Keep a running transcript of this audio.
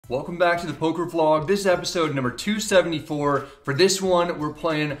Welcome back to the poker vlog. This is episode number 274. For this one, we're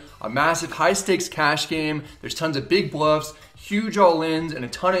playing a massive high stakes cash game. There's tons of big bluffs, huge all-ins, and a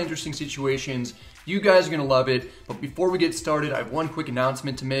ton of interesting situations. You guys are gonna love it. But before we get started, I have one quick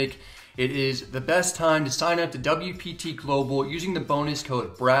announcement to make. It is the best time to sign up to WPT Global using the bonus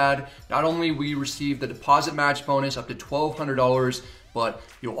code BRAD. Not only will you receive the deposit match bonus up to $1,200, but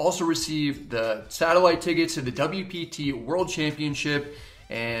you'll also receive the satellite tickets to the WPT World Championship.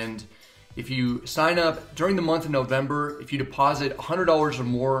 And if you sign up during the month of November, if you deposit $100 or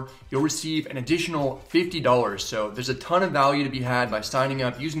more, you'll receive an additional $50. So there's a ton of value to be had by signing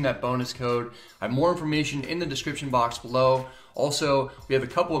up using that bonus code. I have more information in the description box below. Also, we have a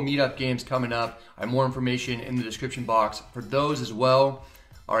couple of meetup games coming up. I have more information in the description box for those as well.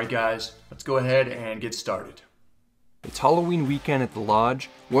 All right, guys, let's go ahead and get started. It's Halloween weekend at the Lodge.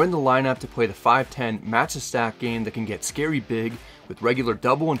 We're in the lineup to play the 5-10 match the stack game that can get scary big with regular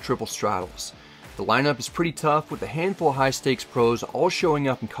double and triple straddles. The lineup is pretty tough with a handful of high stakes pros all showing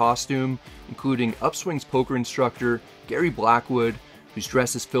up in costume, including Upswing's poker instructor, Gary Blackwood, who's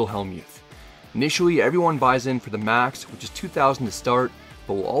dressed as Phil Hellmuth. Initially, everyone buys in for the max, which is $2,000 to start,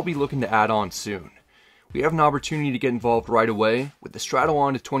 but we'll all be looking to add on soon. We have an opportunity to get involved right away. With the straddle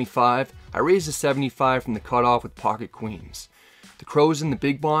on to 25, I raise to 75 from the cutoff with pocket queens. The crow's in the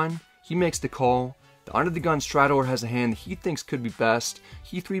big blind, he makes the call. The under the gun straddler has a hand that he thinks could be best.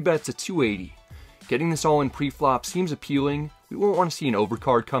 He 3-bets to 280. Getting this all in pre-flop seems appealing. We won't want to see an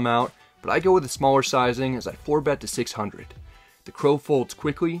overcard come out, but I go with a smaller sizing as I 4-bet to 600. The crow folds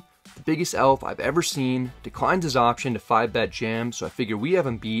quickly. The biggest elf I've ever seen declines his option to 5-bet jam, so I figure we have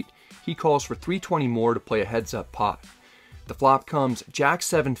him beat. He calls for 320 more to play a heads-up pot. The flop comes Jack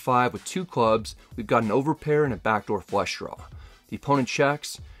 7-5 with 2 clubs. We've got an overpair and a backdoor flush draw. The opponent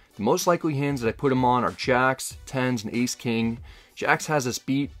checks. The most likely hands that I put him on are Jacks, 10s, and Ace-King. Jacks has us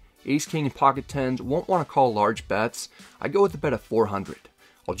beat. Ace-King and pocket 10s won't want to call large bets. I go with a bet of 400.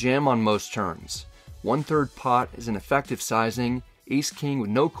 I'll jam on most turns. 1/3 pot is an effective sizing. Ace-King with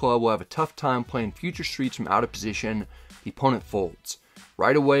no club will have a tough time playing future streets from out of position. The opponent folds.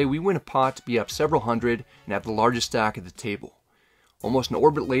 Right away, we win a pot to be up several hundred and have the largest stack at the table. Almost an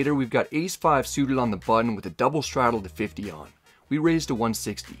orbit later, we've got Ace-5 suited on the button with a double straddle to 50 on. We raise to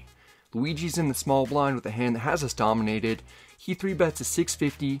 160. Luigi's in the small blind with a hand that has us dominated. He 3-bets to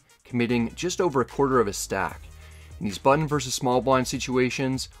 650, committing just over a quarter of his stack. In these button versus small blind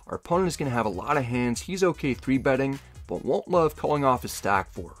situations, our opponent is going to have a lot of hands he's okay 3-betting, but won't love calling off his stack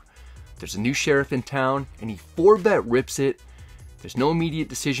for. There's a new sheriff in town, and he 4-bet rips it. There's no immediate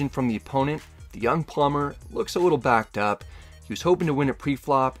decision from the opponent. The young plumber looks a little backed up. He was hoping to win at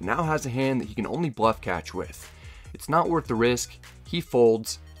pre-flop, now has a hand that he can only bluff catch with. It's not worth the risk. He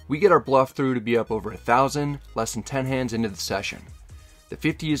folds. We get our bluff through to be up over 1,000, less than 10 hands into the session. The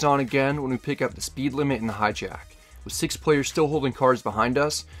 50 is on again when we pick up the speed limit in the hijack. With 6 players still holding cards behind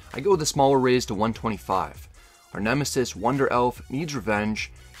us, I go with a smaller raise to 125. Our nemesis, Wonder Elf, needs revenge.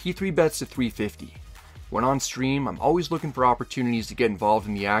 He 3-bets to 350. When on stream, I'm always looking for opportunities to get involved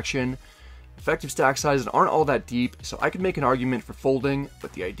in the action. Effective stack sizes aren't all that deep, so I could make an argument for folding,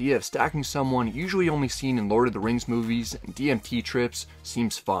 but the idea of stacking someone usually only seen in Lord of the Rings movies and DMT trips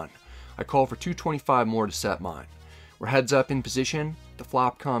seems fun. I call for 225 more to set mine. We're heads up in position. The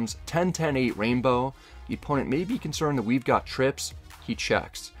flop comes 10-10-8 rainbow. The opponent may be concerned that we've got trips. He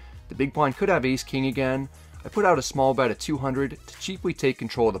checks. The big blind could have Ace-King again. I put out a small bet of 200 to cheaply take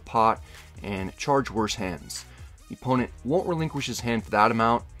control of the pot and charge worse hands. The opponent won't relinquish his hand for that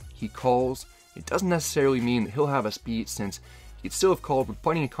amount. He calls. It doesn't necessarily mean that he'll have us beat, since he'd still have called with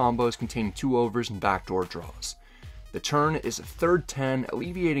plenty of combos containing 2 overs and backdoor draws. The turn is a 3rd 10,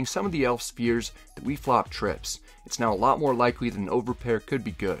 alleviating some of the elf's fears that we flop trips. It's now a lot more likely that an overpair could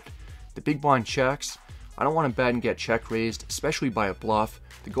be good. The big blind checks. I don't want to bet and get check raised, especially by a bluff.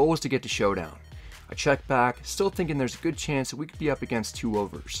 The goal is to get to showdown. I check back, still thinking there's a good chance that we could be up against 2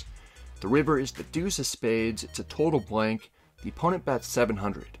 overs. The river is the deuce of spades. It's a total blank. The opponent bets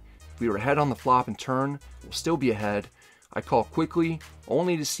 700. If we were ahead on the flop and turn, we'll still be ahead. I call quickly,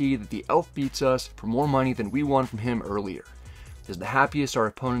 only to see that the elf beats us for more money than we won from him earlier. This is the happiest our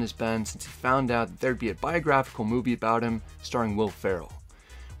opponent has been since he found out that there'd be a biographical movie about him starring Will Ferrell.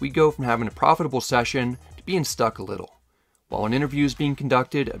 We go from having a profitable session to being stuck a little. While an interview is being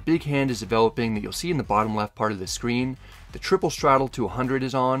conducted, a big hand is developing that you'll see in the bottom left part of the screen. The triple straddle to 100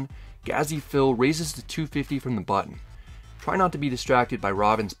 is on. Gazzy Phil raises to 250 from the button. Try not to be distracted by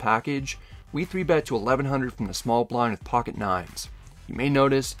Robin's package. We 3-bet to 1100 from the small blind with pocket 9s. You may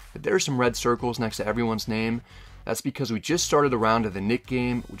notice that there are some red circles next to everyone's name. That's because we just started a round of the Nick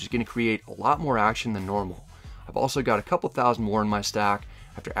game, which is going to create a lot more action than normal. I've also got a couple thousand more in my stack.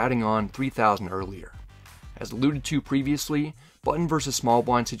 after adding on 3,000 earlier. As alluded to previously, button versus small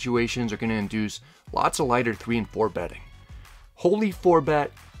blind situations are going to induce lots of lighter 3 and 4 betting. Holy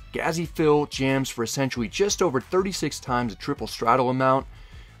 4-bet, Gazzy Phil jams for essentially just over 36 times the triple straddle amount.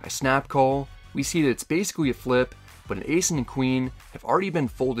 I snap call, we see that it's basically a flip, but an ace and a queen have already been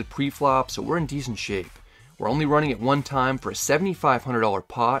folded pre-flop, so we're in decent shape. We're only running it one time for a $7,500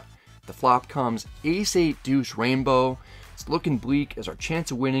 pot. The flop comes ace-8 deuce rainbow. It's looking bleak as our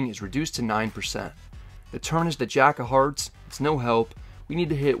chance of winning is reduced to 9%. The turn is the jack of hearts. It's no help. We need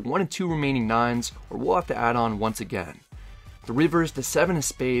to hit 1 and 2 remaining 9s, or we'll have to add on once again. The river is the 7 of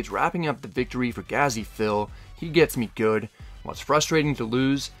spades, wrapping up the victory for Gazzy Phil. He gets me good. While it's frustrating to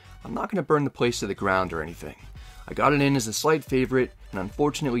lose, I'm not going to burn the place to the ground or anything. I got it in as a slight favorite, and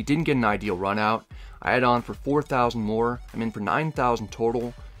unfortunately didn't get an ideal run out. I add on for 4,000 more. I'm in for 9,000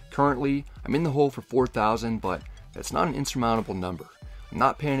 total. Currently, I'm in the hole for 4,000, but that's not an insurmountable number. I'm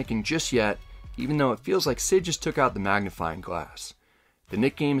not panicking just yet, even though it feels like Sid just took out the magnifying glass. The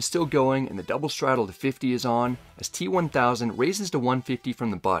Nick game is still going, and the double straddle to 50 is on, as T1000 raises to 150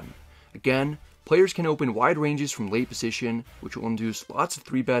 from the button. Again, players can open wide ranges from late position, which will induce lots of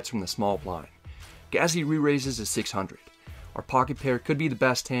 3-bets from the small blind. Gazzy re-raises to 600. Our pocket pair could be the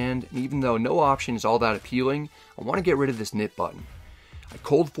best hand, and even though no option is all that appealing, I want to get rid of this nit button. I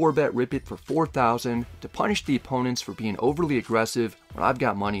cold 4-bet rip it for 4,000 to punish the opponents for being overly aggressive when I've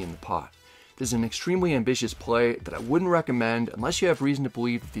got money in the pot. This is an extremely ambitious play that I wouldn't recommend unless you have reason to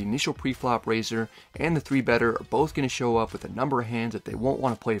believe that the initial pre-flop raiser and the 3-better are both going to show up with a number of hands that they won't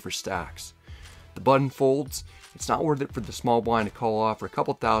want to play for stacks. The button folds. It's not worth it for the small blind to call off for a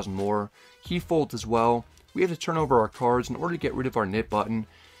couple thousand more. He folds as well. We have to turn over our cards in order to get rid of our nit button,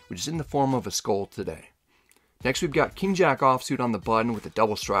 which is in the form of a skull today. Next we've got King Jack offsuit on the button with a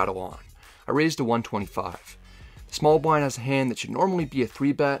double straddle on. I raised to 125. The small blind has a hand that should normally be a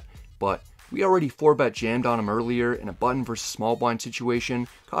 3-bet, but we already 4-bet jammed on him earlier in a button versus small blind situation,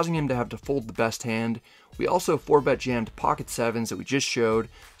 causing him to have to fold the best hand. We also 4-bet jammed pocket 7s that we just showed,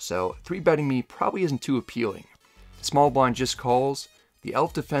 so 3-betting me probably isn't too appealing. The small blind just calls. The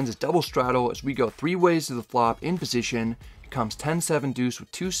elf defends his double straddle as we go 3 ways to the flop in position. It comes 10-7 deuce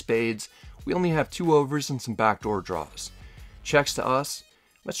with 2 spades. We only have 2 overs and some backdoor draws. Checks to us.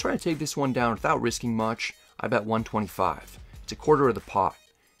 Let's try to take this one down without risking much. I bet 125. It's a quarter of the pot.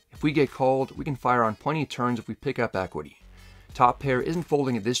 If we get called, we can fire on plenty of turns if we pick up equity. Top pair isn't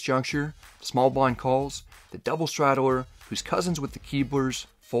folding at this juncture. The small blind calls. The double straddler, who's cousins with the Keeblers,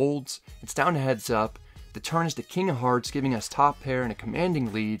 folds. It's down to heads up. The turn is the king of hearts, giving us top pair and a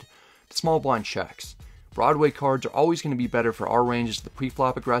commanding lead. The small blind checks. Broadway cards are always going to be better for our range as the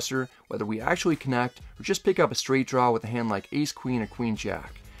pre-flop aggressor, whether we actually connect or just pick up a straight draw with a hand like ace-queen or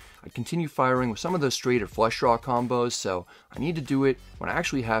queen-jack. I'd continue firing with some of those straight or flush draw combos, so I need to do it when I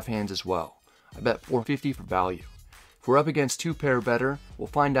actually have hands as well. I bet 450 for value. If we're up against 2 pair or better, we'll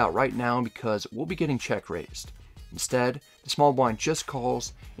find out right now because we'll be getting check raised. Instead, the small blind just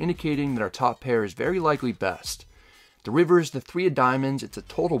calls, indicating that our top pair is very likely best. The river is the 3 of diamonds. It's a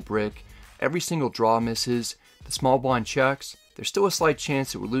total brick. Every single draw misses. The small blind checks. There's still a slight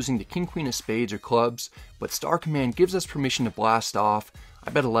chance that we're losing to king queen of spades or clubs, but star command gives us permission to blast off. I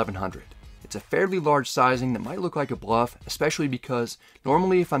bet 1100. It's a fairly large sizing that might look like a bluff, especially because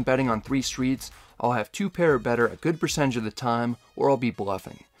normally if I'm betting on 3 streets, I'll have 2 pair or better a good percentage of the time, or I'll be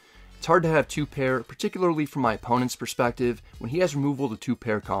bluffing. It's hard to have 2 pair, particularly from my opponent's perspective, when he has removal to 2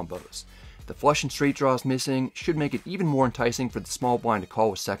 pair combos. The flush and straight draws missing should make it even more enticing for the small blind to call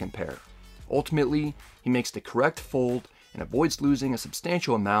with 2nd pair. Ultimately, he makes the correct fold and avoids losing a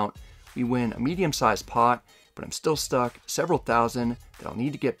substantial amount. We win a medium-sized pot, but I'm still stuck several thousand that I'll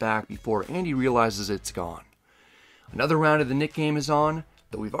need to get back before Andy realizes it's gone. Another round of the nit game is on,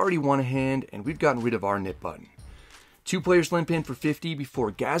 though we've already won a hand and we've gotten rid of our nit button. 2 players limp in for 50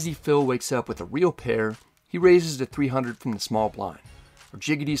 before Gazzy Phil wakes up with a real pair. He raises to 300 from the small blind. Our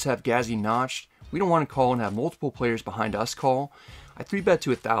jiggities have Gazzy notched. We don't want to call and have multiple players behind us call. I 3-bet to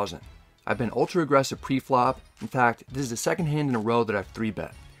 1,000. I've been ultra aggressive pre-flop. In fact, this is the 2nd hand in a row that I've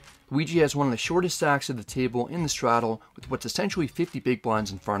 3-bet. Luigi has one of the shortest stacks of the table in the straddle with what's essentially 50 big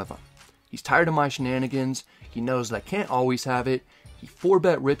blinds in front of him. He's tired of my shenanigans. He knows that I can't always have it. He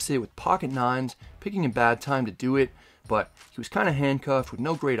 4-bet rips it with pocket 9s, picking a bad time to do it, but he was kind of handcuffed with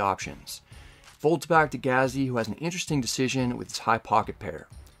no great options. Folds back to Gazzy, who has an interesting decision with his high pocket pair.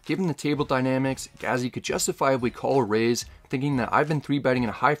 Given the table dynamics, Gazzy could justifiably call a raise, thinking that I've been 3-betting at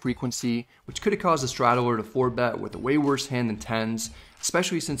a high frequency, which could have caused the straddler to 4-bet with a way worse hand than 10s,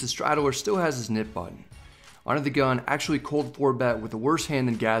 especially since the straddler still has his nit button. Under the gun actually cold 4-bet with a worse hand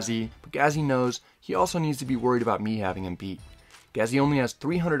than Gazzy, but Gazzy knows he also needs to be worried about me having him beat. as he only has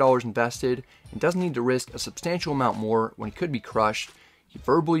 $300 invested and doesn't need to risk a substantial amount more when he could be crushed. He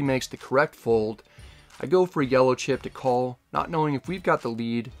verbally makes the correct fold. I go for a yellow chip to call, not knowing if we've got the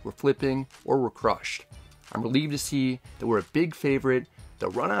lead, we're flipping, or we're crushed. I'm relieved to see that we're a big favorite. The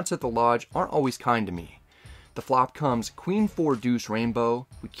runouts at the lodge aren't always kind to me. The flop comes Queen 4 Deuce Rainbow.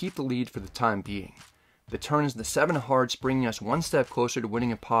 We keep the lead for the time being. The turn is the 7 of hearts, bringing us one step closer to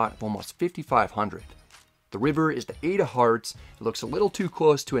winning a pot of almost 5,500. The river is the 8 of hearts. It looks a little too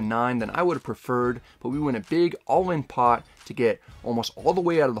close to a 9 than I would have preferred, but we win a big all-in pot to get almost all the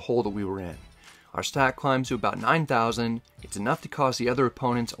way out of the hole that we were in. Our stack climbs to about 9,000. It's enough to cause the other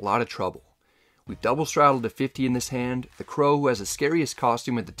opponents a lot of trouble. We've double straddled to 50 in this hand. The crow, who has the scariest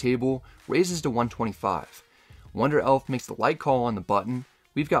costume at the table, raises to 125. Wonder Elf makes the light call on the button.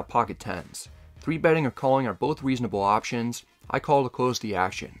 We've got pocket 10s. 3-betting or calling are both reasonable options. I call to close the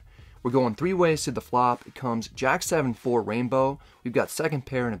action. We're going 3 ways to the flop. It comes Jack 7-4 Rainbow. We've got second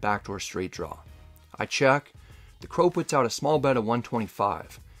pair and a backdoor straight draw. I check. The crow puts out a small bet of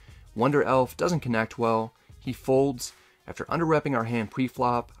 125. Wonder Elf doesn't connect well. He folds. After under-repping our hand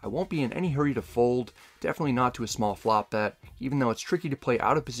pre-flop, I won't be in any hurry to fold, definitely not to a small flop bet, even though it's tricky to play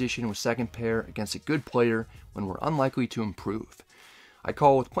out of position with second pair against a good player when we're unlikely to improve. I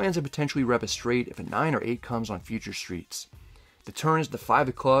call with plans to potentially rep a straight if a 9 or 8 comes on future streets. The turn is the 5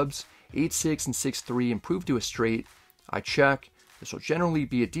 of clubs, 8-6 and 6-3 improve to a straight. I check. This will generally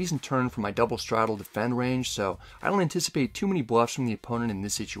be a decent turn for my double straddle defend range, so I don't anticipate too many bluffs from the opponent in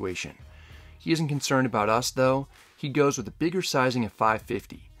this situation. He isn't concerned about us though. He goes with a bigger sizing of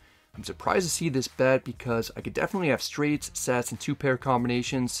 550. I'm surprised to see this bet because I could definitely have straights, sets, and 2-pair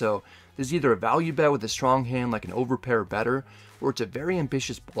combinations, so this is either a value bet with a strong hand like an overpair or better, or it's a very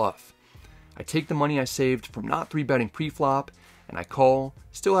ambitious bluff. I take the money I saved from not 3-betting pre-flop, and I call,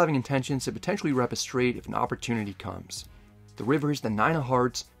 still having intentions to potentially rep a straight if an opportunity comes. The river is the 9 of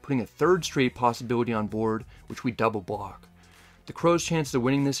hearts, putting a third straight possibility on board, which we double block. The crow's chances of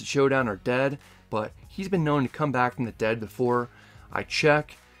winning this at showdown are dead, but he's been known to come back from the dead before. I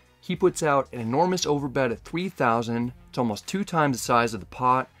check. He puts out an enormous overbet at 3,000. It's almost 2 times the size of the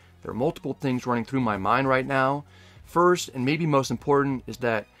pot. There are multiple things running through my mind right now. First, and maybe most important, is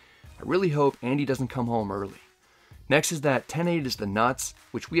that I really hope Andy doesn't come home early. Next is that 10-8 is the nuts,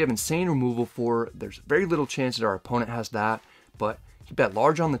 which we have insane removal for. There's very little chance that our opponent has that, but he bet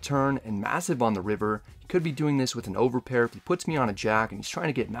large on the turn and massive on the river. He could be doing this with an overpair if he puts me on a jack and he's trying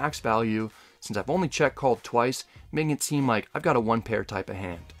to get max value, since I've only check called twice, making it seem like I've got a 1-pair type of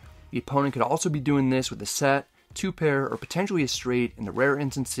hand. The opponent could also be doing this with a set, 2-pair, or potentially a straight. In the rare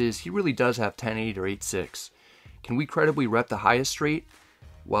instances, he really does have 10-8 or 8-6. Can we credibly rep the highest straight?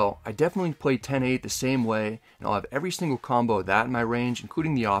 Well, I definitely play 10-8 the same way, and I'll have every single combo of that in my range,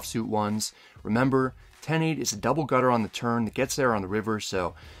 including the offsuit ones. Remember, 10-8 is a double gutter on the turn that gets there on the river,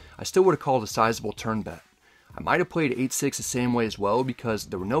 so I still would have called a sizable turn bet. I might have played 8-6 the same way as well because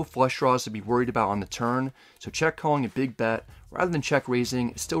there were no flush draws to be worried about on the turn, so check calling a big bet rather than check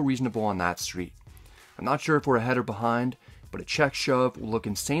raising is still reasonable on that street. I'm not sure if we're ahead or behind, but a check shove will look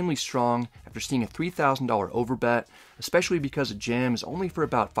insanely strong after seeing a $3,000 overbet, especially because a jam is only for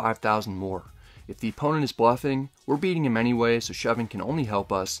about 5,000 more. If the opponent is bluffing, we're beating him anyway, so shoving can only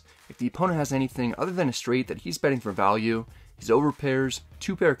help us. If the opponent has anything other than a straight that he's betting for value, his overpairs,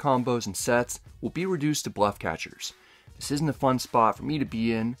 2-pair combos, and sets will be reduced to bluff catchers. This isn't a fun spot for me to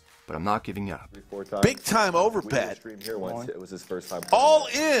be in, but I'm not giving up. Big time overbet. It was his first time. All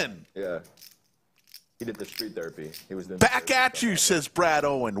in. Yeah. He did the street therapy. He was back at you, says Brad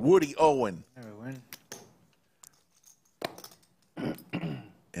Owen, Woody Owen.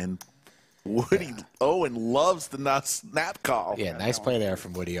 And Woody Owen loves the snap call. Yeah, nice play there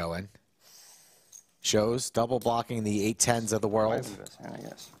from Woody Owen. Shows double blocking the 8-10s of the world. I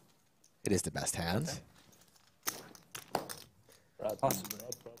guess. It is the best hand. Oh,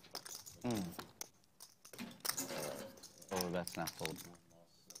 that's not fold.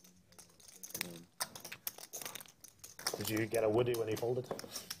 Did you get a Woody when he folded?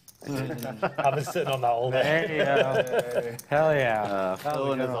 I've been sitting on that all day. There you go. Hell yeah.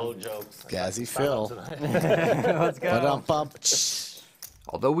 Phil and his old jokes. Gazzy Phil. Let's go. Bump.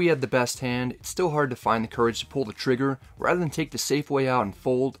 Although we had the best hand, it's still hard to find the courage to pull the trigger rather than take the safe way out and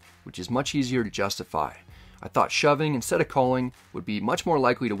fold, which is much easier to justify. I thought shoving instead of calling would be much more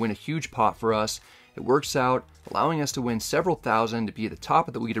likely to win a huge pot for us. It works out, allowing us to win several thousand to be at the top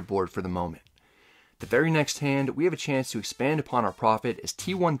of the leaderboard for the moment. The very next hand, we have a chance to expand upon our profit as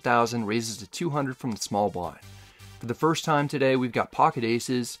T1000 raises to 200 from the small blind. For the first time today, we've got pocket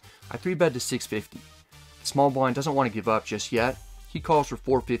aces. I 3-bet to 650. The small blind doesn't want to give up just yet. He calls for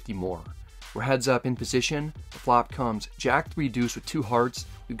 450 more. We're heads up in position. The flop comes Jack 3 deuce with 2 hearts.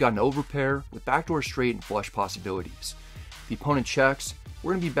 We've got an overpair with backdoor straight and flush possibilities. The opponent checks.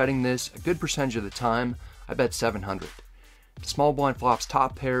 We're going to be betting this a good percentage of the time. I bet 700. The small blind flops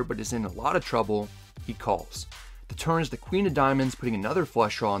top pair but is in a lot of trouble. He calls. The turn is the queen of diamonds putting another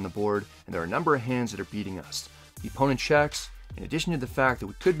flush draw on the board, and there are a number of hands that are beating us. The opponent checks. In addition to the fact that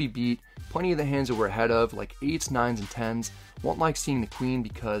we could be beat, plenty of the hands that we're ahead of, like 8s, 9s, and 10s, won't like seeing the queen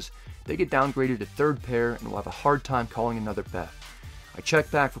because they get downgraded to third pair and will have a hard time calling another bet. I check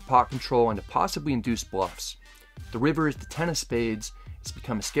back for pot control and to possibly induce bluffs. The river is the 10 of spades. It's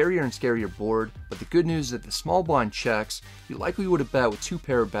become a scarier and scarier board, but the good news is that the small blind checks. He likely would have bet with 2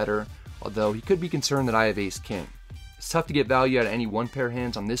 pair or better, although he could be concerned that I have ace king. It's tough to get value out of any 1 pair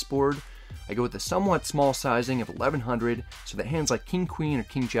hands on this board. I go with a somewhat small sizing of 1100 so that hands like king queen or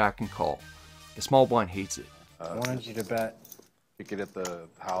king jack can call. The small blind hates it. I wanted you to bet You could hit the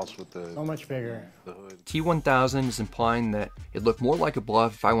house with the so much bigger. hood. T1000 is implying that it looked more like a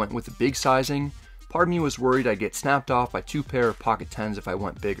bluff if I went with a big sizing. Part of me was worried I'd get snapped off by 2 pair of pocket 10s if I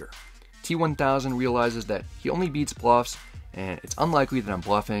went bigger. T1000 realizes that he only beats bluffs and it's unlikely that I'm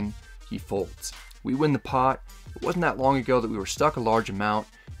bluffing. He folds. We win the pot. It wasn't that long ago that we were stuck a large amount.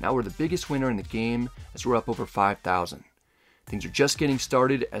 Now we're the biggest winner in the game as we're up over 5,000. Things are just getting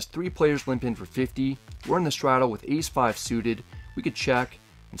started as 3 players limp in for 50. We're in the straddle with ace-5 suited. We could check.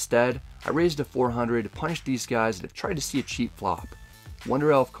 Instead, I raised to 400 to punish these guys that have tried to see a cheap flop.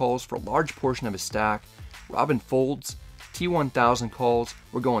 Wonder Elf calls for a large portion of his stack. Robin folds. T1000 calls.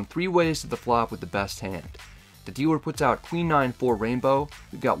 We're going 3 ways to the flop with the best hand. The dealer puts out Queen 9-4 rainbow.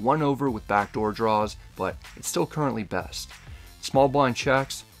 We've got 1 over with backdoor draws, but it's still currently best. Small blind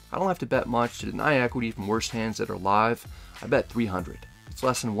checks. I don't have to bet much to deny equity from worse hands that are live. I bet 300. It's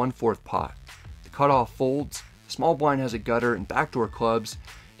less than 1/4 pot. The cutoff folds. Small blind has a gutter and backdoor clubs.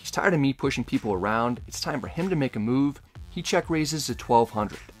 He's tired of me pushing people around. It's time for him to make a move. He check raises to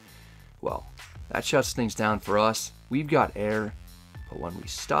 1200. Well, that shuts things down for us. We've got air. But when we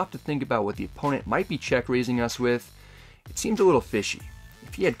stop to think about what the opponent might be check raising us with, it seems a little fishy.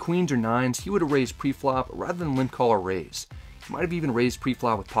 If he had queens or 9s, he would have raised pre-flop rather than limp call or raise. He might have even raised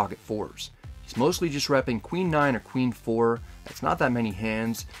pre-flop with pocket 4s. He's mostly just repping queen 9 or queen 4. That's not that many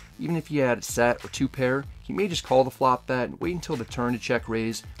hands. Even if he had a set or 2 pair, he may just call the flop bet and wait until the turn to check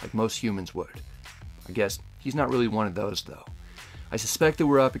raise like most humans would. I guess he's not really one of those though. I suspect that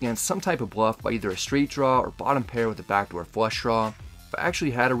we're up against some type of bluff by either a straight draw or bottom pair with a backdoor flush draw. If I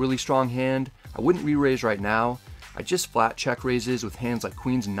actually had a really strong hand, I wouldn't re-raise right now. I just flat check raises with hands like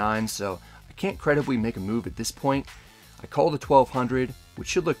queens and 9s, so I can't credibly make a move at this point. I call the 1200, which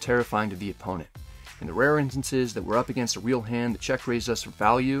should look terrifying to the opponent. In the rare instances that we're up against a real hand that check raised us for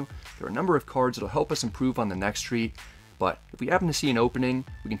value, there are a number of cards that will help us improve on the next street, but if we happen to see an opening,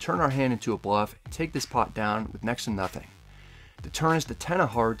 we can turn our hand into a bluff and take this pot down with next to nothing. The turn is the 10 of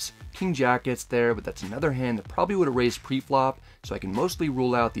hearts. King Jack gets there, but that's another hand that probably would have raised pre-flop, so I can mostly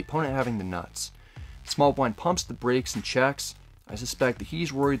rule out the opponent having the nuts. Small blind pumps the brakes and checks. I suspect that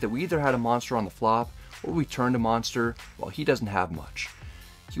he's worried that we either had a monster on the flop, or we turned a monster, while he doesn't have much.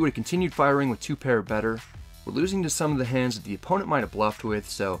 He would have continued firing with 2 pair or better. We're losing to some of the hands that the opponent might have bluffed with,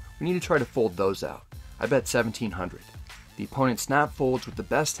 so we need to try to fold those out. I bet 1700. The opponent snap folds with the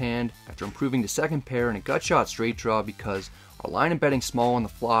best hand after improving to second pair and a gut shot straight draw because our line of betting small on the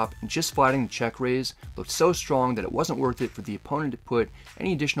flop and just flatting the check raise looked so strong that it wasn't worth it for the opponent to put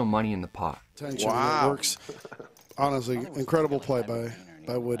any additional money in the pot. Tension that works. Honestly, incredible play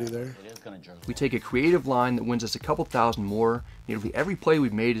by Woody there. We take a creative line that wins us a couple thousand more. Nearly every play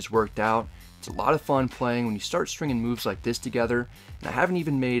we've made has worked out. It's a lot of fun playing when you start stringing moves like this together, and I haven't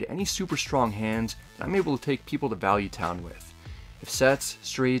even made any super strong hands that I'm able to take people to Value Town with. If sets,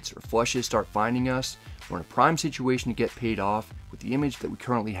 straights, or flushes start finding us, we're in a prime situation to get paid off with the image that we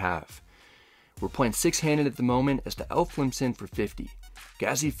currently have. We're playing 6-handed at the moment as the elf limps in for 50.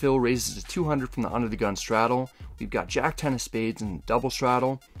 Gazzy Phil raises to 200 from the under the gun straddle. We've got Jack 10 of spades and double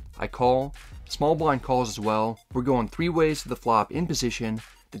straddle. I call. Small blind calls as well. We're going 3 ways to the flop in position.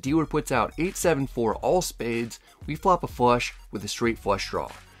 The dealer puts out 8-7-4 all spades. We flop a flush with a straight flush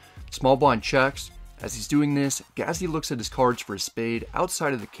draw. Small blind checks. As he's doing this, Gazzy looks at his cards for a spade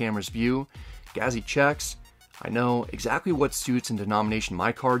outside of the camera's view. Gazzy checks. I know exactly what suits and denomination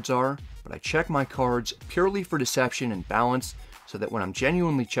my cards are, but I check my cards purely for deception and balance so that when I'm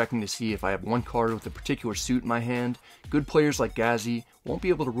genuinely checking to see if I have one card with a particular suit in my hand, good players like Gazzy won't be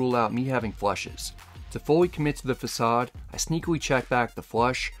able to rule out me having flushes. To fully commit to the facade, I sneakily check back the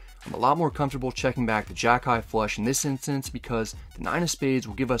flush. I'm a lot more comfortable checking back the Jack-High flush in this instance because the 9 of spades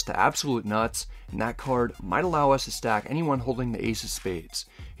will give us the absolute nuts, and that card might allow us to stack anyone holding the ace of spades.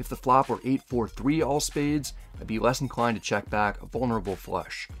 If the flop were 8-4-3 all spades, I'd be less inclined to check back a vulnerable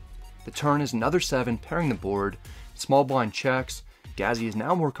flush. The turn is another 7 pairing the board. Small blind checks. Gazzy is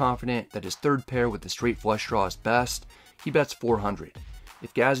now more confident that his third pair with the straight flush draw is best. He bets 400.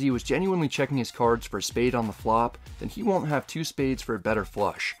 If Gazzy was genuinely checking his cards for a spade on the flop, then he won't have 2 spades for a better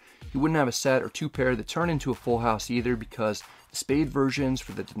flush. He wouldn't have a set or 2 pair that turn into a full house either, because the spade versions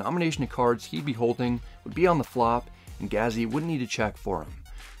for the denomination of cards he'd be holding would be on the flop, and Gazzy wouldn't need to check for him.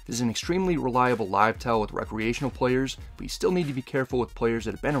 This is an extremely reliable live tell with recreational players, but you still need to be careful with players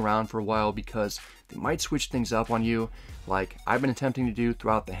that have been around for a while, because they might switch things up on you, like I've been attempting to do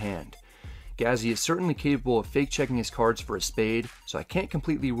throughout the hand. Gazzy is certainly capable of fake checking his cards for a spade, so I can't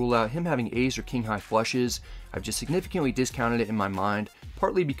completely rule out him having ace or king high flushes. I've just significantly discounted it in my mind,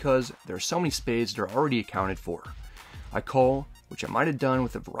 partly because there are so many spades that are already accounted for. I call, which I might have done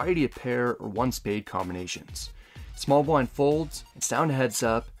with a variety of pair or 1 spade combinations. Small blind folds, it's down to heads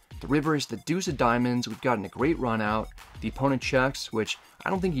up. The river is the deuce of diamonds, we've gotten a great run out. The opponent checks, which I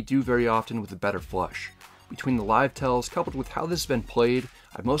don't think he'd do very often with a better flush. Between the live tells coupled with how this has been played,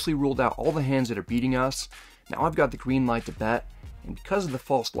 I've mostly ruled out all the hands that are beating us. Now I've got the green light to bet, and because of the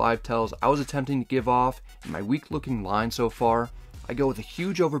false live tells I was attempting to give off and my weak looking line so far, I go with a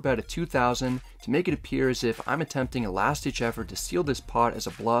huge overbet of 2,000 to make it appear as if I'm attempting a last ditch effort to seal this pot as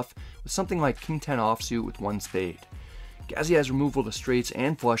a bluff with something like king 10 offsuit with 1 spade. Gazzy has removal to straights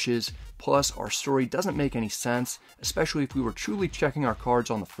and flushes, plus our story doesn't make any sense, especially if we were truly checking our cards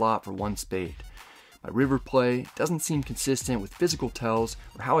on the flop for 1 spade. My river play doesn't seem consistent with physical tells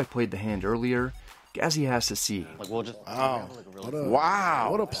or how I played the hand earlier. Gazzy has to see. Like we'll just Wow.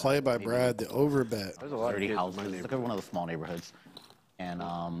 What a play by Brad, the overbet. There's a lot of 30 kids in my houses. Look neighborhood. at one of the small neighborhoods, and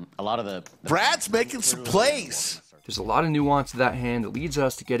a lot of the Brad's making some plays. There's a lot of nuance to that hand that leads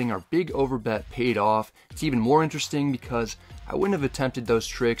us to getting our big overbet paid off. It's even more interesting because I wouldn't have attempted those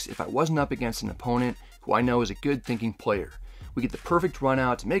tricks if I wasn't up against an opponent who I know is a good thinking player. We get the perfect run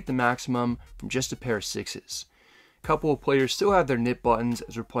out to make the maximum from just a pair of 6s. A couple of players still have their nip buttons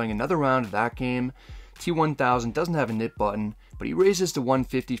as we're playing another round of that game. T1000 doesn't have a nip button, but he raises to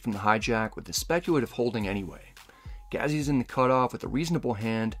 150 from the hijack with a speculative holding anyway. Gazzy's in the cutoff with a reasonable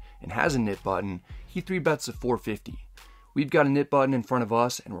hand and has a nip button. He 3-bets to 450. We've got a nip button in front of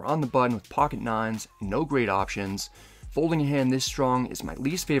us and we're on the button with pocket 9s and no great options. Folding a hand this strong is my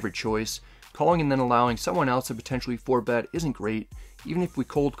least favorite choice. Calling and then allowing someone else to potentially 4-bet isn't great. Even if we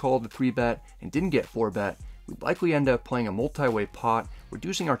cold called the 3-bet and didn't get 4-bet, we'd likely end up playing a multi-way pot,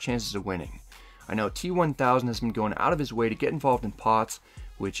 reducing our chances of winning. I know T1000 has been going out of his way to get involved in pots,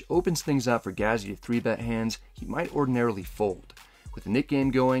 which opens things up for Gazzy to 3-bet hands he might ordinarily fold. With the nit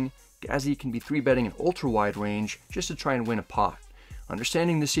game going, Gazzy can be 3-betting an ultra wide range just to try and win a pot.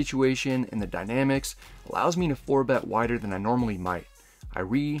 Understanding the situation and the dynamics allows me to 4-bet wider than I normally might. I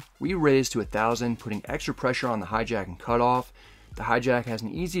re-raise to 1,000, putting extra pressure on the hijack and cutoff. The hijack has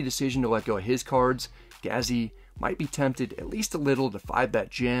an easy decision to let go of his cards. Gazzy might be tempted at least a little to 5-bet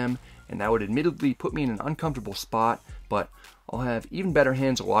jam, and that would admittedly put me in an uncomfortable spot, but I'll have even better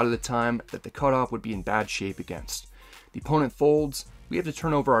hands a lot of the time that the cutoff would be in bad shape against. The opponent folds. We have to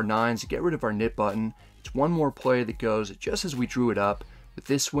turn over our 9s to get rid of our nit button. It's one more play that goes just as we drew it up. With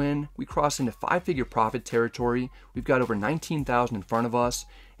this win, we cross into 5-figure profit territory. We've got over 19,000 in front of us,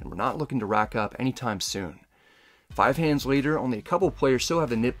 and we're not looking to rack up anytime soon. 5 hands later, only a couple players still have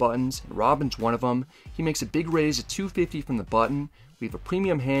the nit buttons, and Robin's one of them. He makes a big raise at 250 from the button. We have a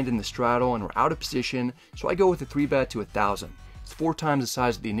premium hand in the straddle, and we're out of position, so I go with a 3-bet to 1,000. It's 4 times the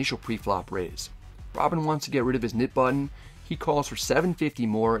size of the initial pre-flop raise. Robin wants to get rid of his nit button. He calls for 750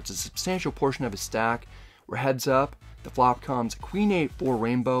 more. It's a substantial portion of his stack. We're heads up. The flop comes Queen 8-4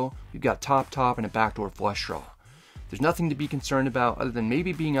 rainbow. We've got top and a backdoor flush draw. There's nothing to be concerned about other than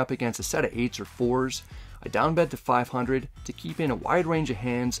maybe being up against a set of 8s or 4s. I downbet to 500 to keep in a wide range of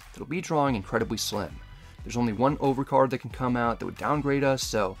hands that'll be drawing incredibly slim. There's only one overcard that can come out that would downgrade us,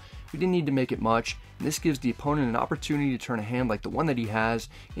 so we didn't need to make it much, and this gives the opponent an opportunity to turn a hand like the one that he has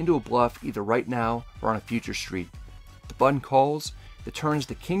into a bluff either right now or on a future street. The button calls. The turn is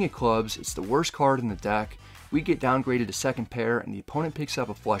the king of clubs. It's the worst card in the deck. We get downgraded to second pair, and the opponent picks up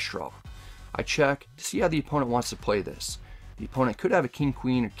a flush draw. I check to see how the opponent wants to play this. The opponent could have a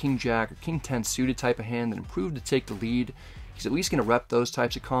king-queen or king-jack or king-10 suited type of hand that improved to take the lead. He's at least going to rep those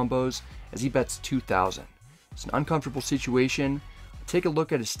types of combos as he bets 2,000. It's an uncomfortable situation. I take a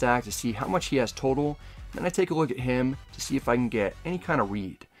look at his stack to see how much he has total, and then I take a look at him to see if I can get any kind of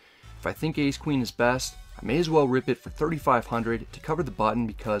read. If I think ace-queen is best, I may as well rip it for 3,500 to cover the button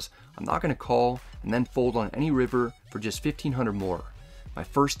because I'm not going to call and then fold on any river for just 1,500 more. My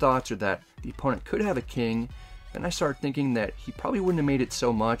first thoughts are that the opponent could have a king. Then I start thinking that he probably wouldn't have made it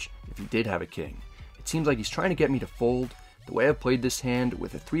so much if he did have a king. It seems like he's trying to get me to fold. The way I've played this hand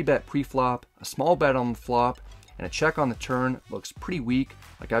with a 3-bet pre-flop, a small bet on the flop, and a check on the turn looks pretty weak,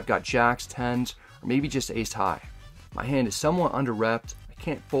 like I've got jacks, 10s, or maybe just ace high. My hand is somewhat under-repped. I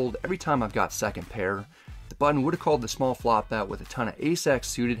can't fold every time I've got second pair. The button would have called the small flop bet with a ton of ace-x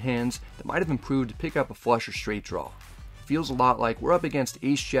suited hands that might have improved to pick up a flush or straight draw. It feels a lot like we're up against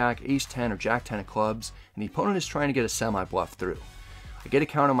ace-jack, ace-10, or jack-10 of clubs, and the opponent is trying to get a semi-bluff through. I get a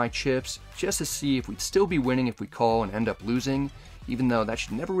count on my chips just to see if we'd still be winning if we call and end up losing, even though that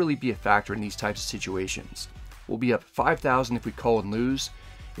should never really be a factor in these types of situations. We'll be up 5,000 if we call and lose.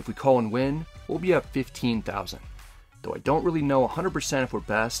 If we call and win, we'll be up 15,000. Though I don't really know 100% if we're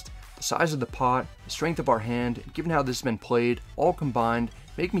best, the size of the pot, the strength of our hand, and given how this has been played, all combined,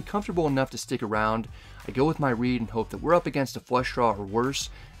 make me comfortable enough to stick around. I go with my read and hope that we're up against a flush draw or worse,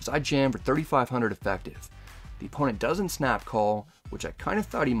 as I jam for 3,500 effective. The opponent doesn't snap call, which I kind of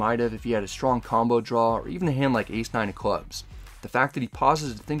thought he might have if he had a strong combo draw or even a hand like ace-9 of clubs. The fact that he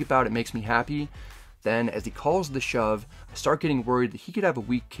pauses to think about it makes me happy. Then, as he calls the shove, I start getting worried that he could have a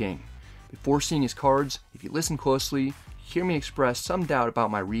weak king. Before seeing his cards, if you listen closely, you hear me express some doubt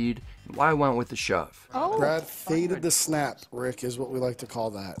about my read and why I went with the shove. Brad faded the snap, Rick, is what we like to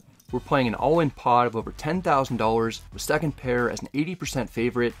call that. We're playing an all-in pot of over $10,000 with second pair as an 80%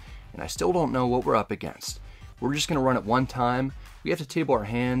 favorite, and I still don't know what we're up against. We're just going to run it one time. We have to table our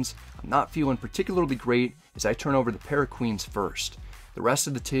hands. I'm not feeling particularly great as I turn over the pair of queens first. The rest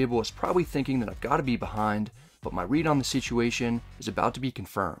of the table is probably thinking that I've got to be behind, but my read on the situation is about to be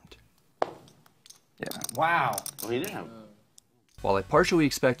confirmed. Wow. While I partially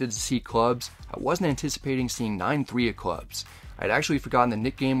expected to see clubs, I wasn't anticipating seeing 9-3 of clubs. I had actually forgotten the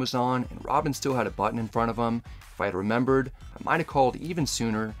Nick game was on, and Robin still had a button in front of him. If I had remembered, I might have called even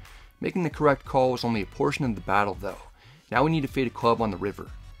sooner. Making the correct call was only a portion of the battle though. Now we need to fade a club on the river.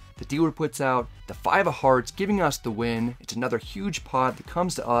 The dealer puts out the 5 of hearts, giving us the win. It's another huge pot that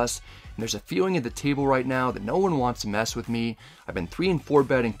comes to us, and there's a feeling at the table right now that no one wants to mess with me. I've been 3 and 4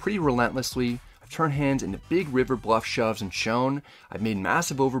 betting pretty relentlessly. I've turned hands into big river bluff shoves and shown. I've made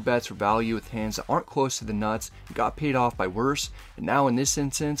massive overbets for value with hands that aren't close to the nuts and got paid off by worse. And now in this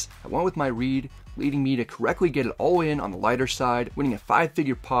instance, I went with my read, leading me to correctly get it all in on the lighter side, winning a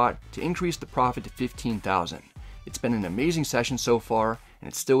 5-figure pot to increase the profit to 15,000. It's been an amazing session so far, and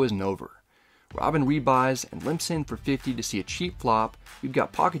it still isn't over. Robin rebuys and limps in for 50 to see a cheap flop. We've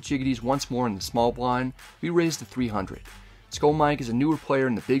got pocket jiggities once more in the small blind. We raise to 300. Skull Mike is a newer player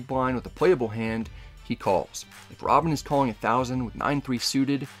in the big blind with a playable hand. He calls. If Robin is calling 1,000 with 9-3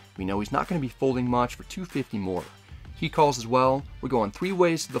 suited, we know he's not going to be folding much for 250 more. He calls as well. We're going 3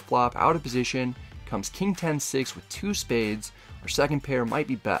 ways to the flop out of position. Comes King 10-6 with 2 spades. Our second pair might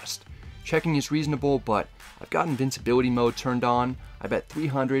be best. Checking is reasonable, but I've got invincibility mode turned on. I bet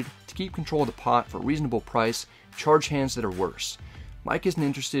 300 to keep control of the pot for a reasonable price, charge hands that are worse. Mike isn't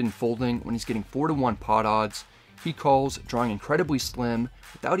interested in folding when he's getting 4-1 pot odds. He calls, drawing incredibly slim,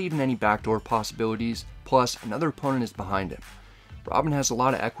 without even any backdoor possibilities, plus another opponent is behind him. Robin has a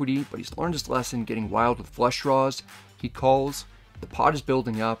lot of equity, but he's learned his lesson getting wild with flush draws. He calls, the pot is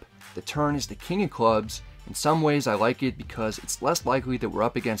building up, the turn is the king of clubs. In some ways I like it because it's less likely that we're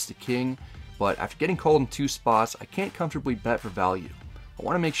up against a king, but after getting called in 2 spots, I can't comfortably bet for value. I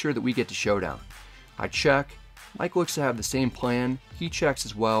want to make sure that we get to showdown. I check. Mike looks to have the same plan. He checks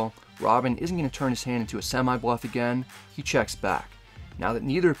as well. Robin isn't going to turn his hand into a semi-bluff again. He checks back. Now that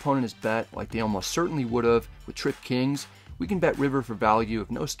neither opponent has bet like they almost certainly would have with trip kings, we can bet river for value if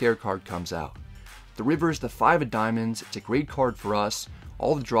no scare card comes out. The river is the 5 of diamonds. It's a great card for us.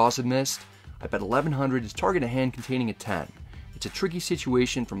 All the draws have missed. I bet 1,100 to target a hand containing a 10. It's a tricky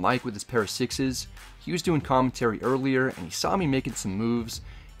situation for Mike with his pair of 6s. He was doing commentary earlier and he saw me making some moves.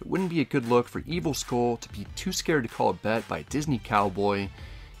 It wouldn't be a good look for Evil Skull to be too scared to call a bet by a Disney cowboy.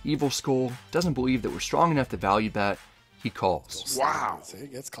 Evil Skull doesn't believe that we're strong enough to value bet. He calls. Wow. See,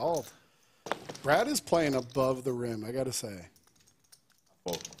 it gets called. Brad is playing above the rim, I gotta say.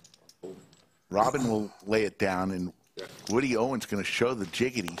 Robin will lay it down, and Woody Owen's going to show the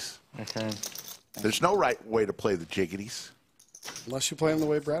jiggities. Okay. There's no right way to play the jiggities. Unless you play them the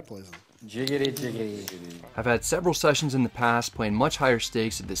way Brad plays them. Jiggity, jiggity. I've had several sessions in the past playing much higher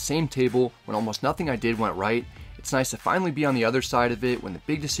stakes at the same table when almost nothing I did went right. It's nice to finally be on the other side of it when the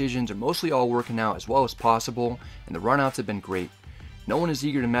big decisions are mostly all working out as well as possible, and the runouts have been great. No one is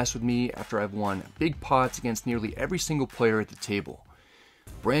eager to mess with me after I've won big pots against nearly every single player at the table.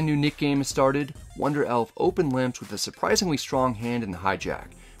 Brand new Nick game has started. Wonder Elf open limps with a surprisingly strong hand in the hijack.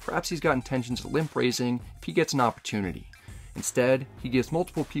 Perhaps he's got intentions of limp raising if he gets an opportunity. Instead, he gives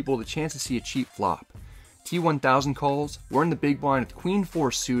multiple people the chance to see a cheap flop. T1000 calls, we're in the big blind with Queen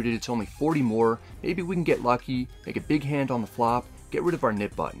 4 suited, it's only 40 more, maybe we can get lucky, make a big hand on the flop, get rid of our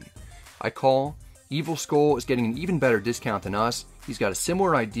nip button. I call, Evil Skull is getting an even better discount than us, he's got a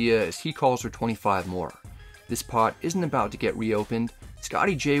similar idea as he calls for 25 more. This pot isn't about to get reopened,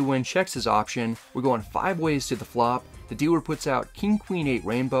 Scotty J Wynn checks his option, we're going 5 ways to the flop, the dealer puts out King Queen 8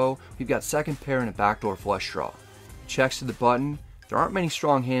 rainbow, we've got second pair and a backdoor flush draw. Checks to the button, there aren't many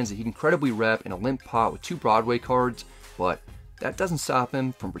strong hands that he can credibly rep in a limp pot with 2 Broadway cards, but that doesn't stop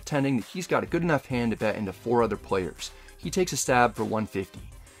him from pretending that he's got a good enough hand to bet into 4 other players. He takes a stab for 150.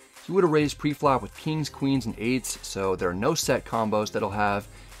 He would have raised pre-flop with kings, queens, and 8s, so there are no set combos that he'll have.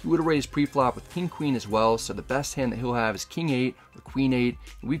 He would have raised pre-flop with king, queen as well, so the best hand that he'll have is king 8 or queen 8,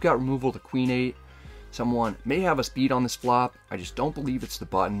 and we've got removal to queen 8. Someone may have us beat on this flop, I just don't believe it's the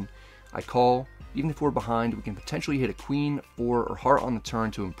button. I call, even if we're behind, we can potentially hit a queen, 4, or heart on the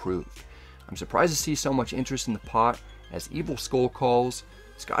turn to improve. I'm surprised to see so much interest in the pot, as Evil Skull calls.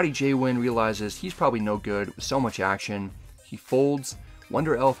 Scotty J Wynn realizes he's probably no good with so much action. He folds,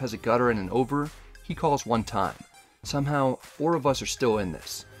 Wonder Elf has a gutter and an over, he calls one time. Somehow, 4 of us are still in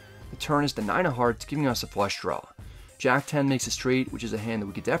this. The turn is the 9 of hearts, giving us a flush draw. Jack 10 makes a straight, which is a hand that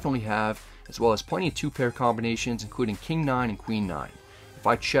we could definitely have, as well as plenty of 2-pair combinations, including king 9 and queen 9. If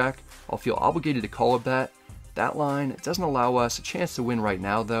I check, I'll feel obligated to call a bet. That line doesn't allow us a chance to win right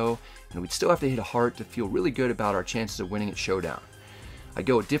now though, and we'd still have to hit a heart to feel really good about our chances of winning at Showdown. I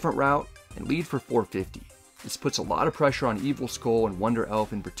go a different route and lead for 450. This puts a lot of pressure on Evil Skull and Wonder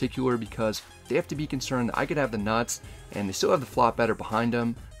Elf in particular because they have to be concerned that I could have the nuts and they still have the flop better behind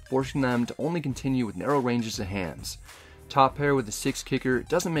them, forcing them to only continue with narrow ranges of hands. Top pair with the 6 kicker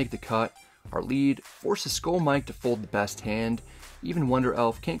doesn't make the cut. Our lead forces Skull Mike to fold the best hand. Even Wonder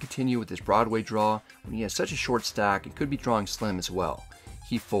Elf can't continue with his Broadway draw when he has such a short stack and could be drawing slim as well.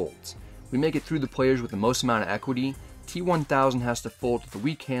 He folds. We make it through the players with the most amount of equity. T1000 has to fold with a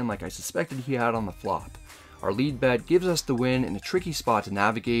weak hand like I suspected he had on the flop. Our lead bet gives us the win in a tricky spot to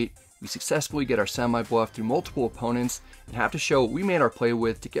navigate. We successfully get our semi-bluff through multiple opponents and have to show what we made our play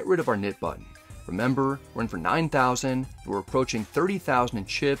with to get rid of our nit button. Remember, we're in for 9,000 and we're approaching 30,000 in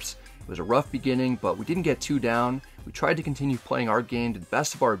chips. It was a rough beginning, but we didn't get too down. We tried to continue playing our game to the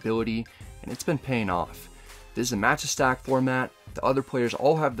best of our ability, and it's been paying off. This is a match of stack format. The other players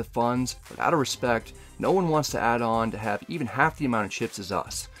all have the funds, but out of respect, no one wants to add on to have even half the amount of chips as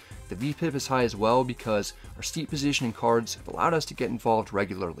us. The VPIP is high as well because our steep position in cards have allowed us to get involved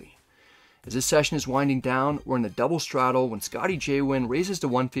regularly. As this session is winding down, we're in the double straddle when Scotty J Wynn raises to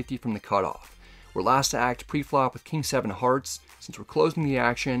 150 from the cutoff. We're last to act pre-flop with king 7 hearts. Since we're closing the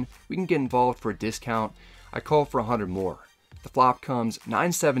action, we can get involved for a discount. I call for 100 more. The flop comes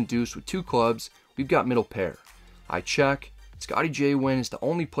 9-7 deuce with 2 clubs. We've got middle pair. I check. Scotty J Wynn is the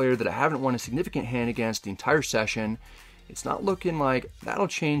only player that I haven't won a significant hand against the entire session. It's not looking like that'll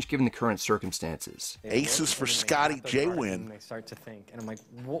change given the current circumstances. Aces for Scotty J Wynn. They start to think, and I'm like,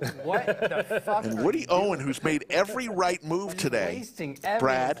 what the fuck? And Woody Owen, who's made every right move today,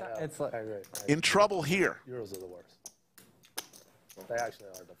 Brad, It's like, in trouble here. Euros are the worst. They actually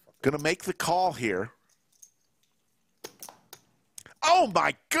are the fuck. Gonna make the call here. Oh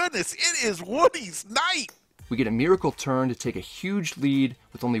my goodness, it is Woody's night. We get a miracle turn to take a huge lead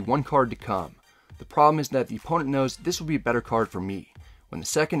with only 1 card to come. The problem is that the opponent knows this will be a better card for me. When the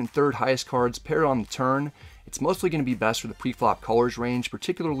second and third highest cards pair on the turn, it's mostly going to be best for the pre-flop colors range,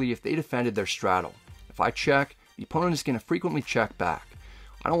 particularly if they defended their straddle. If I check, the opponent is going to frequently check back.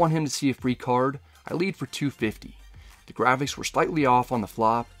 I don't want him to see a free card. I lead for 250. The graphics were slightly off on the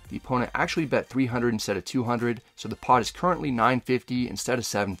flop. The opponent actually bet 300 instead of 200, so the pot is currently 950 instead of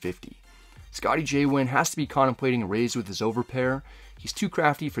 750. Scotty J Wynn has to be contemplating a raise with his overpair. He's too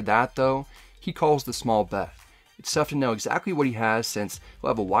crafty for that though. He calls the small bet. It's tough to know exactly what he has since he'll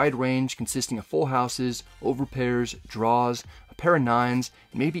have a wide range consisting of full houses, overpairs, draws, a pair of 9s,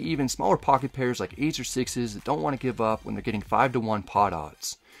 and maybe even smaller pocket pairs like 8s or 6s that don't want to give up when they're getting 5-to-1 pot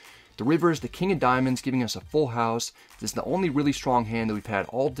odds. The river is the king of diamonds, giving us a full house. This is the only really strong hand that we've had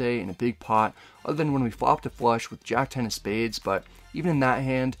all day in a big pot, other than when we flopped a flush with Jack 10 of spades, but even in that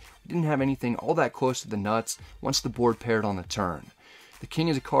hand, we didn't have anything all that close to the nuts once the board paired on the turn. The king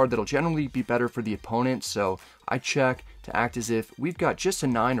is a card that'll generally be better for the opponent, so I check to act as if we've got just a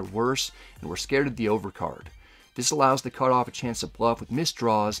 9 or worse, and we're scared of the overcard. This allows the cutoff a chance to bluff with missed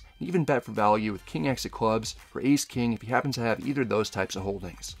draws, and even bet for value with king x of clubs or ace king if he happens to have either of those types of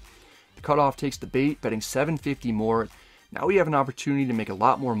holdings. The cutoff takes the bait, betting 750 more. Now we have an opportunity to make a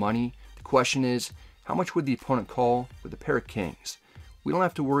lot more money. The question is, how much would the opponent call with a pair of kings? we don't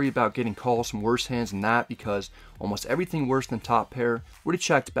have to worry about getting calls from worse hands than that because almost everything worse than top pair would have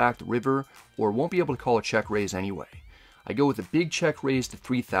checked back the river or won't be able to call a check raise anyway. I go with a big check raise to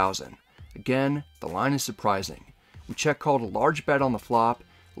 3,000. Again, the line is surprising. We check called a large bet on the flop,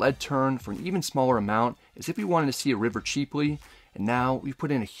 led turn for an even smaller amount as if we wanted to see a river cheaply, and now we've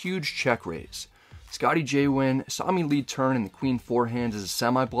put in a huge check raise. Scotty J Wynn saw me lead turn in the queen four hands as a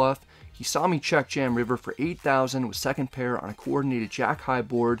semi-bluff. He saw me check jam river for 8,000 with second pair on a coordinated jack high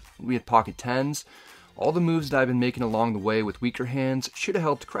board when we had pocket tens. All the moves that I've been making along the way with weaker hands should have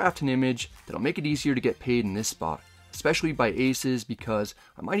helped craft an image that'll make it easier to get paid in this spot, especially by aces because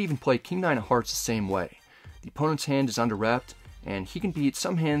I might even play king nine of hearts the same way. The opponent's hand is under-repped, and he can beat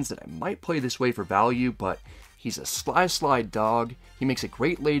some hands that I might play this way for value, but he's a slide dog. He makes a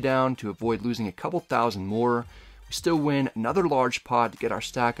great laydown to avoid losing a couple thousand more. We still win another large pot to get our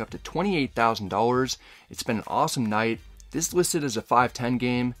stack up to $28,000. It's been an awesome night. This is listed as a 5-10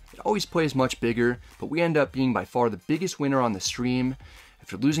 game. It always plays much bigger, but we end up being by far the biggest winner on the stream.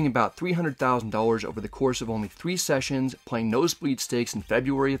 After losing about $300,000 over the course of only 3 sessions, playing nosebleed stakes in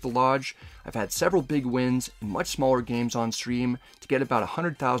February at the lodge, I've had several big wins in much smaller games on stream to get about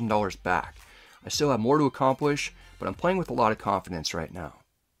 $100,000 back. I still have more to accomplish, but I'm playing with a lot of confidence right now.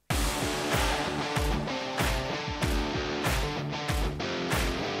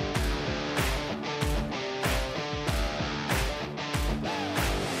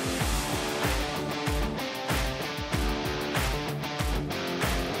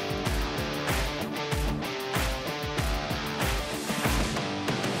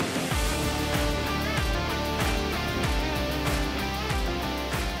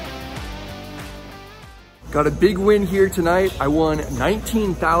 Got a big win here tonight. I won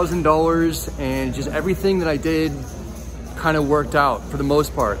 $19,000 and just everything that I did kind of worked out for the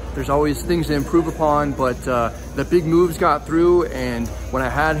most part. There's always things to improve upon, but the big moves got through, and when I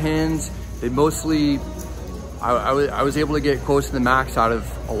had hands, they mostly, I was able to get close to the max out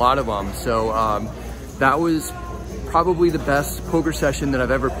of a lot of them. So that was probably the best poker session that I've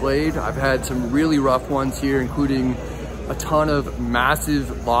ever played. I've had some really rough ones here, including a ton of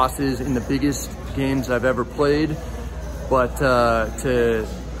massive losses in the biggest games I've ever played, but to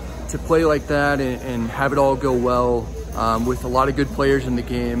play like that and have it all go well with a lot of good players in the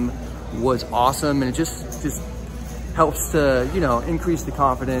game was awesome, and it just helps to, you know, increase the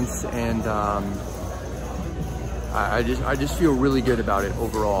confidence, and I just feel really good about it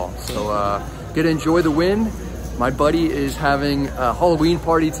overall. So get to enjoy the win. My buddy is having a Halloween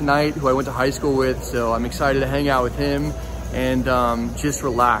party tonight, who I went to high school with, so I'm excited to hang out with him and just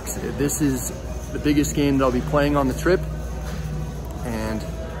relax. This is the biggest game that I'll be playing on the trip, and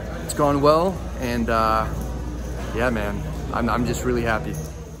it's gone well, and yeah man, I'm just really happy.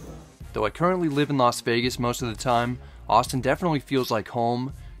 Though I currently live in Las Vegas most of the time, Austin definitely feels like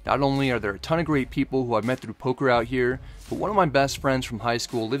home. Not only are there a ton of great people who I've met through poker out here, but one of my best friends from high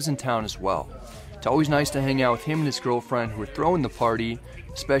school lives in town as well. It's always nice to hang out with him and his girlfriend who are throwing the party,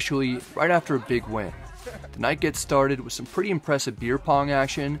 especially right after a big win. The night gets started with some pretty impressive beer pong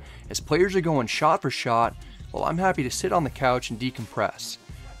action as players are going shot for shot, while I'm happy to sit on the couch and decompress.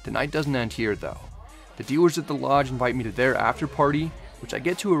 The night doesn't end here though. The dealers at the lodge invite me to their after party, which I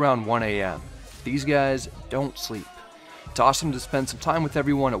get to around 1 a.m. These guys don't sleep. It's awesome to spend some time with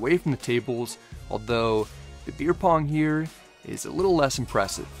everyone away from the tables, although the beer pong here is a little less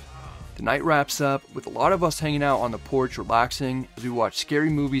impressive. The night wraps up with a lot of us hanging out on the porch relaxing as we watch scary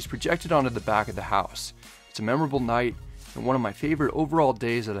movies projected onto the back of the house. It's a memorable night and one of my favorite overall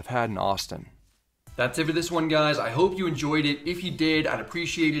days that I've had in Austin. That's it for this one, guys. I hope you enjoyed it. If you did, I'd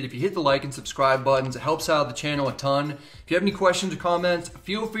appreciate it if you hit the like and subscribe buttons. It helps out the channel a ton. If you have any questions or comments,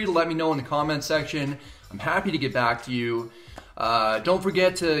 feel free to let me know in the comment section. I'm happy to get back to you. Don't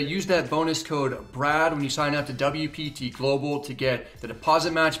forget to use that bonus code BRAD when you sign up to WPT Global to get the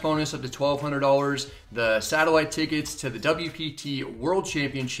deposit match bonus up to $1,200, the satellite tickets to the WPT World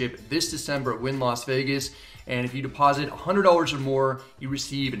Championship this December at Wynn, Las Vegas, and if you deposit $100 or more, you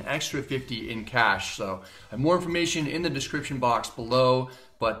receive an extra $50 in cash. So I have more information in the description box below,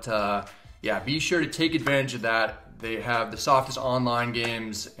 but yeah, be sure to take advantage of that. They have the softest online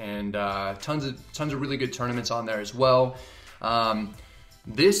games and tons of really good tournaments on there as well.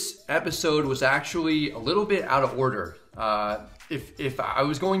 This episode was actually a little bit out of order. If I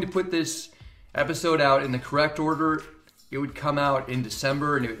was going to put this episode out in the correct order, it would come out in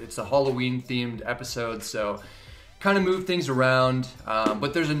December, and it's a Halloween themed episode, so kind of moved things around.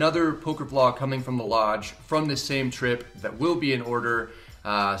 But there's another poker vlog coming from the lodge from this same trip that will be in order.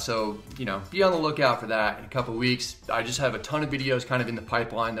 So, you know, be on the lookout for that in a couple weeks. I just have a ton of videos kind of in the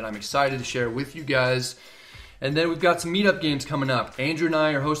pipeline that I'm excited to share with you guys. And then we've got some meetup games coming up. Andrew and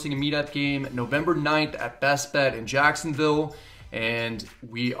I are hosting a meetup game November 9th at Best Bet in Jacksonville. And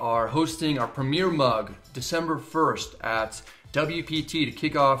we are hosting our premier mug December 1st at WPT to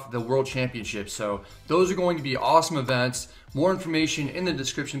kick off the World Championship. So those are going to be awesome events. More information in the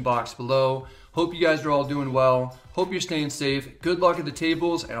description box below. Hope you guys are all doing well. Hope you're staying safe. Good luck at the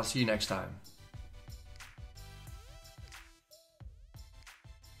tables, and I'll see you next time.